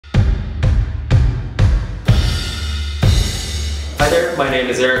there, my name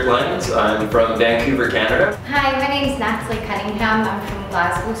is Eriq Lyons. I'm from Vancouver, Canada. Hi, my name is Natalie Cunningham. I'm from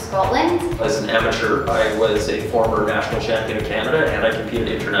Glasgow, Scotland. As an amateur, I was a former national champion of Canada and I competed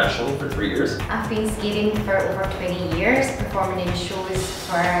internationally for 3 years. I've been skating for over 20 years, performing in shows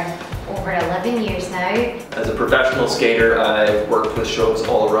for over 11 years now. As a professional skater, I've worked with shows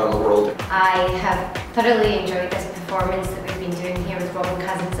all around the world. I have thoroughly enjoyed this performance that we've been doing here with Robin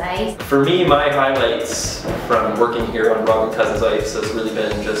Cousins Ice. For me, my highlights from working here on Robin Cousins Ice has really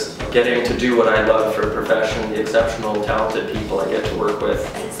been just getting to do what I love for a profession, the exceptional, talented people I get to work with.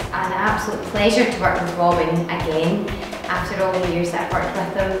 It's an absolute pleasure to work with Robin again, after all the years that I've worked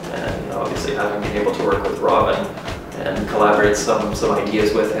with him. And obviously having been able to work with Robin and collaborate some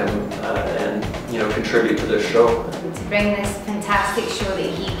ideas with him and contribute to this show. And to bring this fantastic show that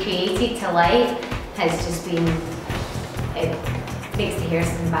he created to life has just been, it makes the hairs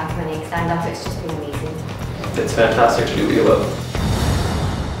on the back of my neck stand up. It's just been amazing. It's fantastic to do what you love.